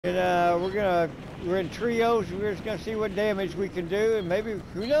And we're in trios. We're just gonna see what damage we can do, and maybe,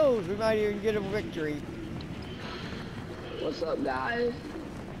 who knows, we might even get a victory. What's up, guys?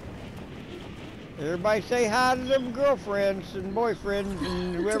 Everybody say hi to them girlfriends and boyfriends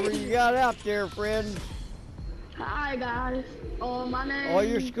and whoever you got out there, friends. Hi, guys. My name. All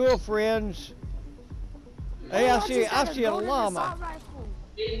your school friends. Hey, I see a llama.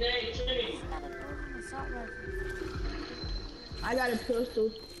 I got a pistol.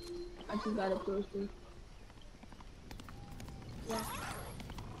 I just got a pistol. Yeah.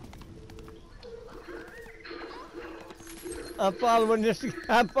 I'm following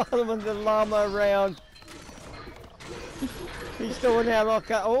the llama around. He's throwing out all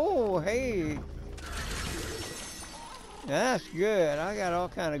kind. Oh, hey. That's good. I got all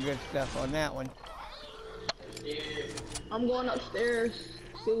kind of good stuff on that one. I'm going upstairs.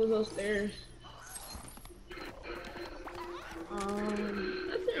 See what's upstairs.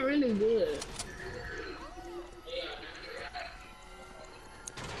 That's been really good.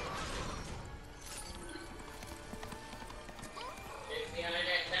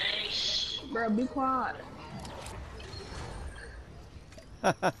 Bro, be quiet.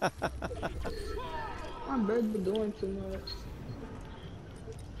 My brother doing too much.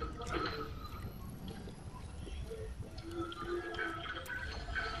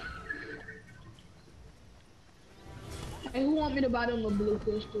 Hey, who want me to buy them a blue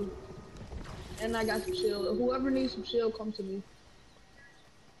pistol? And I got some shield. Whoever needs some shield, come to me.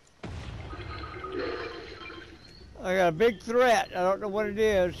 I got a big threat. I don't know what it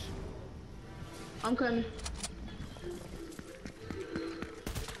is. I'm coming.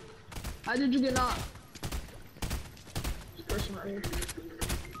 How did you get knocked? This person right here.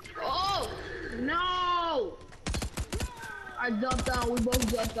 Oh! No! I jumped down. We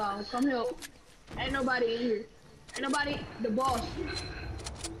both jumped down. Come help. Ain't nobody in here. Ain't nobody. The boss.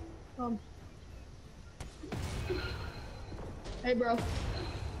 Come. Hey, bro.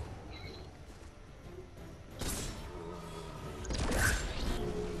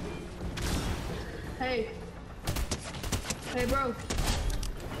 Hey. Hey, bro.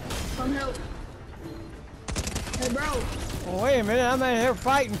 Come help. Hey, bro. Oh, wait a minute. I'm in here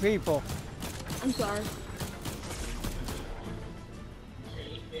fighting people. I'm sorry.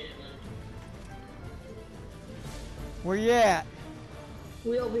 Where you at?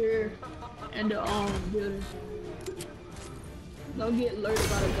 We over here in the building. Don't get alerted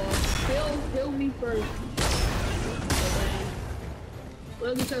by the boss. Heal me first.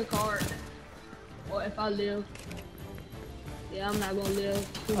 We'll get your card. Or if I live. Yeah, I'm not gonna live. I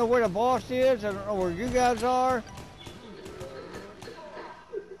don't know where the boss is. I don't know where you guys are.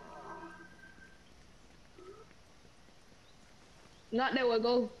 Not that way,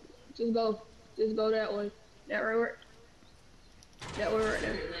 go. Just go. Just go that way. That right. That way right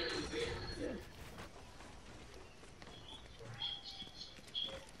there. Yeah.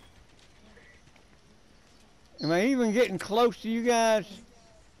 Am I even getting close to you guys?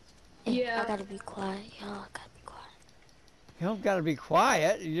 Yeah. I gotta be quiet, y'all. I gotta be quiet. You don't gotta be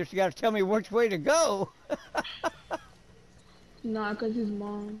quiet. You just gotta tell me which way to go. Nah, cause his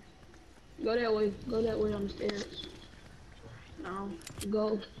mom. Go that way. Go that way on the stairs. No.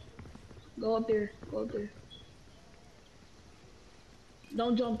 Go. Go up there. Go up there.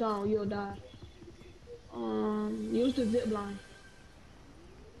 Don't jump down. You'll die. Use the zip line.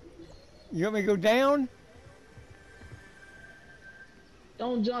 You want me to go down?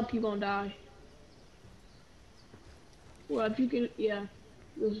 Don't jump. You're gonna die. Well, if you can, yeah.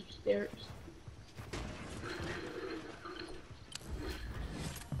 Use the stairs.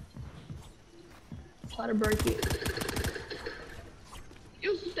 Try to break it.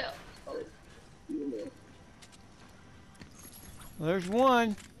 Use the step. Oh, you will. Well, there's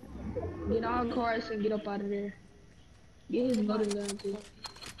one. Get our cars and get up out of there. Get his loading gun too.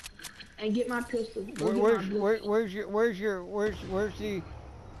 And get my pistol. Where's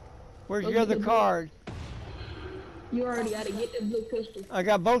the other card? You already gotta get the blue pistol. I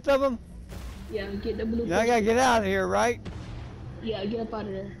got both of them? Yeah, get the blue Now I pistol. gotta get out of here, right? Yeah, get up out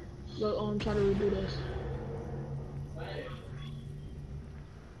of there. Go try to redo this.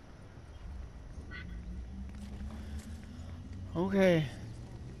 Okay.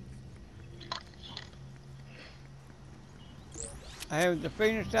 I have the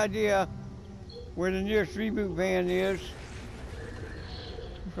faintest idea where the nearest reboot van is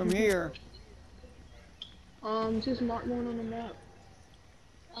from here. Just mark one on the map.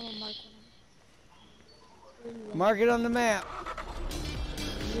 I'm gonna mark one. Mark it on the map.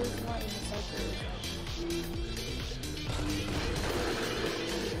 Here's one in the circle.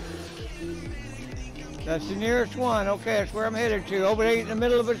 That's the nearest one. Okay, that's where I'm headed to. Over there in the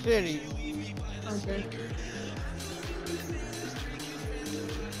middle of a city. Okay.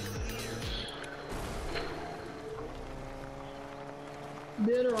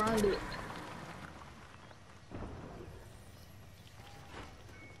 Build around it.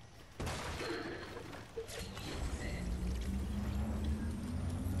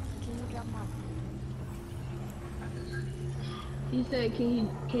 Can you drop my He said, can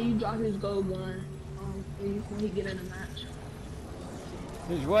you drop his gold gun? When he get in a match.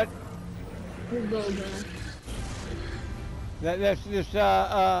 Is what? His gold gun. That's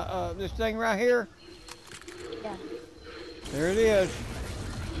this thing right here. yeah. There it is.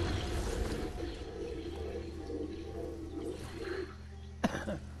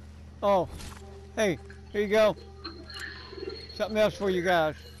 Oh, hey, here you go. Something else for you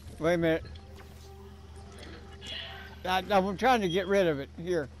guys. Wait a minute. I'm trying to get rid of it.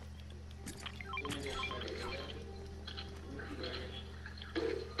 Here.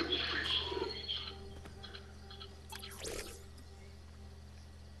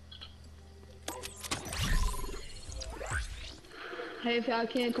 Hey, if y'all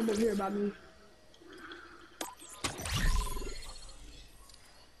can, come over here by me.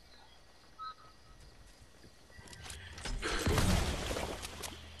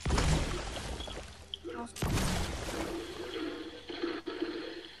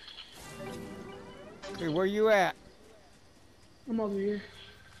 Okay, where you at? I'm over here.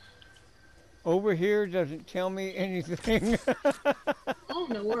 Over here doesn't tell me anything. I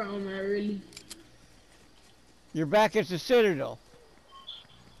don't know where I'm at, really. You're back at the Citadel.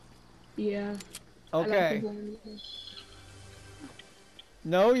 Yeah. I got Okay. people on me.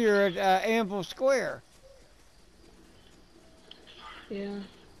 No, you're at Anvil Square. Yeah. You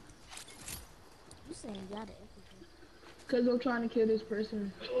saying you got it everything. Cause I'm trying to kill this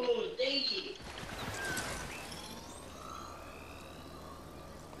person. Oh, thank you.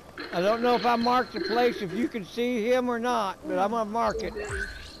 I don't know if I marked the place, if you can see him or not, but I'm gonna mark it. Not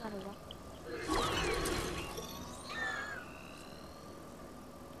at all.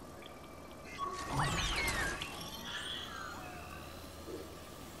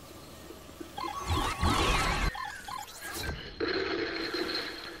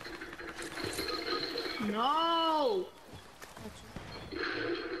 No!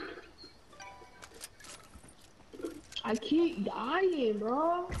 I keep dying,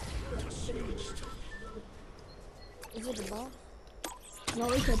 bro. Is it the ball? No,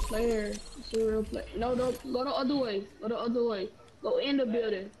 it's a player. It's a real player. No, go the other way. Go the other way. Go in the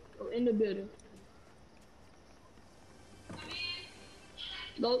building. Go in the building.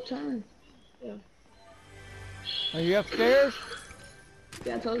 Go turn. Yeah. Are you upstairs?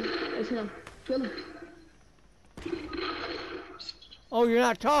 Yeah, I told you. It's him. Kill him. Oh, you're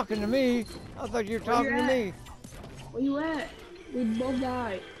not talking to me. I thought you were Where you talking to at? me. Where you at? We both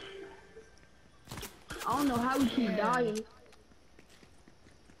died. I don't know how we keep dying.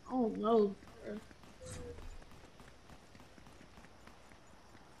 I don't know. Bro.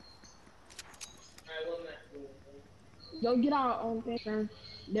 Yo, get out on thing, son.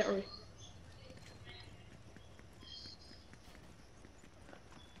 That way.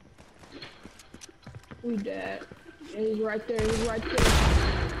 We dead. Yeah, he's right there. He's right there.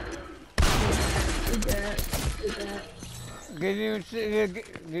 We dead. We dead.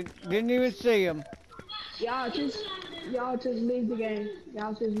 Didn't even see him. Y'all just leave the game.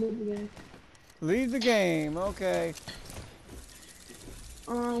 Y'all just leave the game. Leave the game. Okay.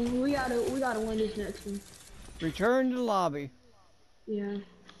 We gotta win this next one. Return to the lobby. Yeah.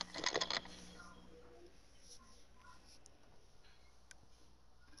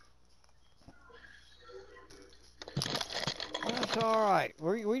 That's all right.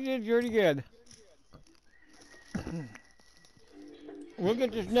 We did pretty good. We'll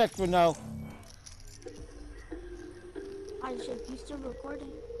get this next one though. Isaac, you still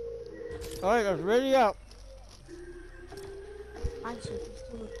recording? All right, let's ready up. Isaac, you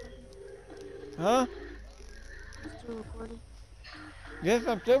still recording? Huh? You still recording? Yes,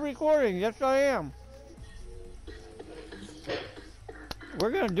 I'm still recording. Yes, I am.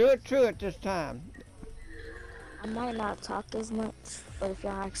 We're gonna do it to it this time. I might not talk as much, but if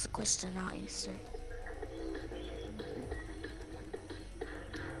y'all ask a question, I'll answer.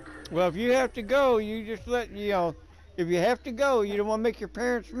 Well, if you have to go, you just if you have to go, you don't want to make your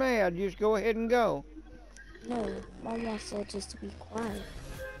parents mad, you just go ahead and go. No, Mama said just to be quiet.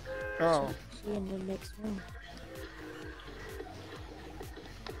 Oh. She in the next room.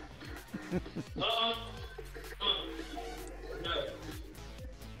 No.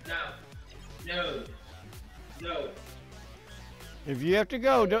 No. No. If you have to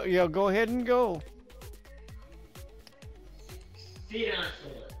go, go ahead and go. Sit down,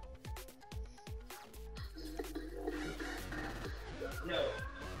 son. No.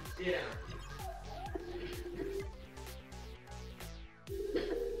 Sit down.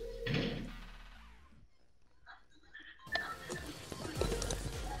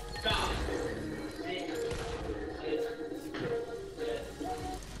 Stop. Sit.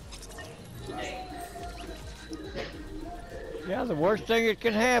 Yeah, the worst thing that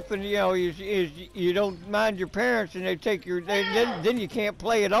can happen, you know, is you don't mind your parents and they take your, then you can't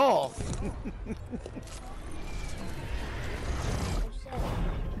play at all.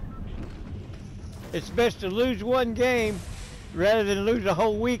 It's best to lose one game rather than lose a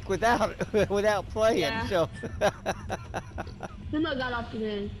whole week without without playing. Yeah. So. Who not got off the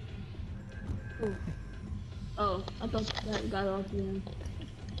game? Ooh. Oh, I thought that got off the game.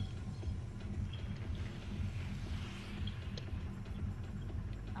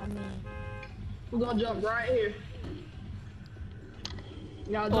 I mean, We're gonna jump right here.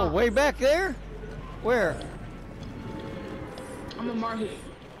 Y'all Oh, jump. way back there? Where? I'm gonna mark it.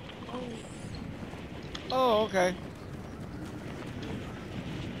 Oh, okay.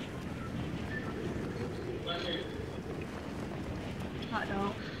 Hot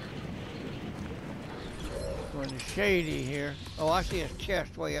dog. Going shady here. Oh, I see his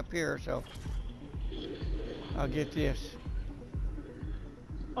chest way up here, so I'll get this.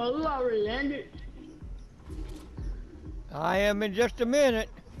 Oh, we already landed. I am in just a minute.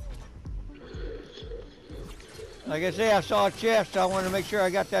 Like I say, I saw a chest, so I want to make sure I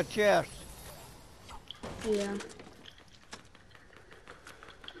got that chest. Yeah.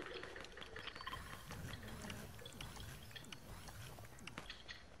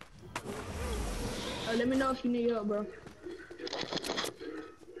 Let me know if you need help, bro.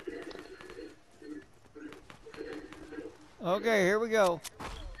 Okay, here we go.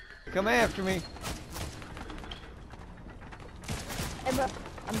 Come after me. hey, bro,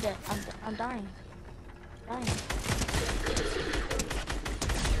 I'm dead. I'm dying. Dying.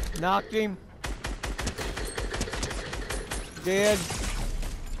 Knocked him. Dead.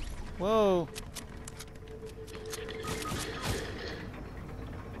 Whoa.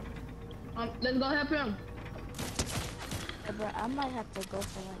 Let's go help him. Hey, bro, I might have to go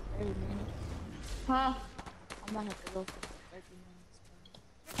for like 30 minutes. Huh? I might have to go for 30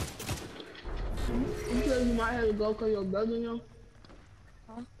 minutes. You sure you might have to go cause your brother, you know?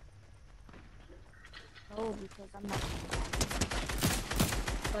 Huh? No, because I'm not.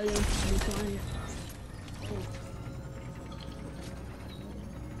 Oh, yeah, I'm trying.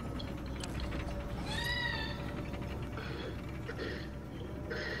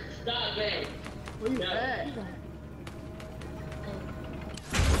 Stop, man. Where you at?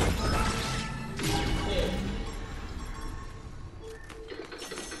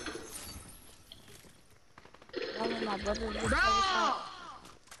 One of my brothers just Bro!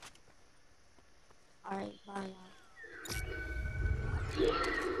 Alright, bye, y'all.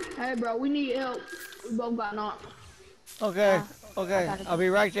 Hey, bro, we need help. We both got knocked. Okay, I okay. gotta I'll be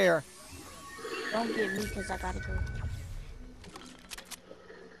right there. Don't get me because I gotta go.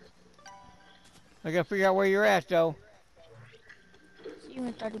 I gotta figure out where you're at, though. See you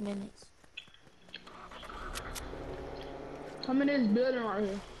in 30 minutes. Come in this building right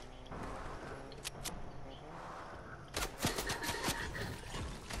here.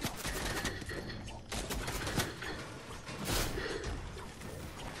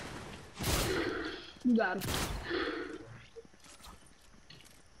 You got him.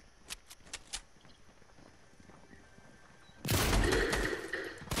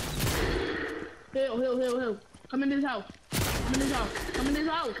 Hill. Come in this house. Come in this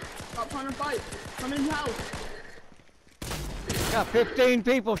house. Stop trying to fight. Come in this house. Got 15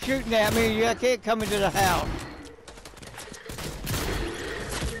 people shooting at me. I can't come into the house.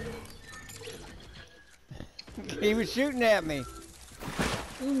 He was shooting at me.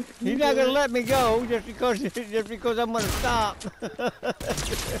 He's not gonna let me go just because I'm gonna stop.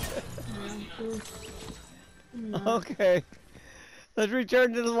 Okay. Let's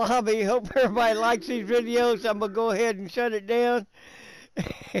return to the lobby. Hope everybody likes these videos. I'm gonna go ahead and shut it down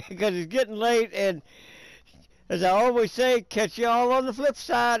because it's getting late. And as I always say, catch you all on the flip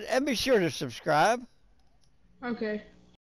side, and be sure to subscribe. Okay.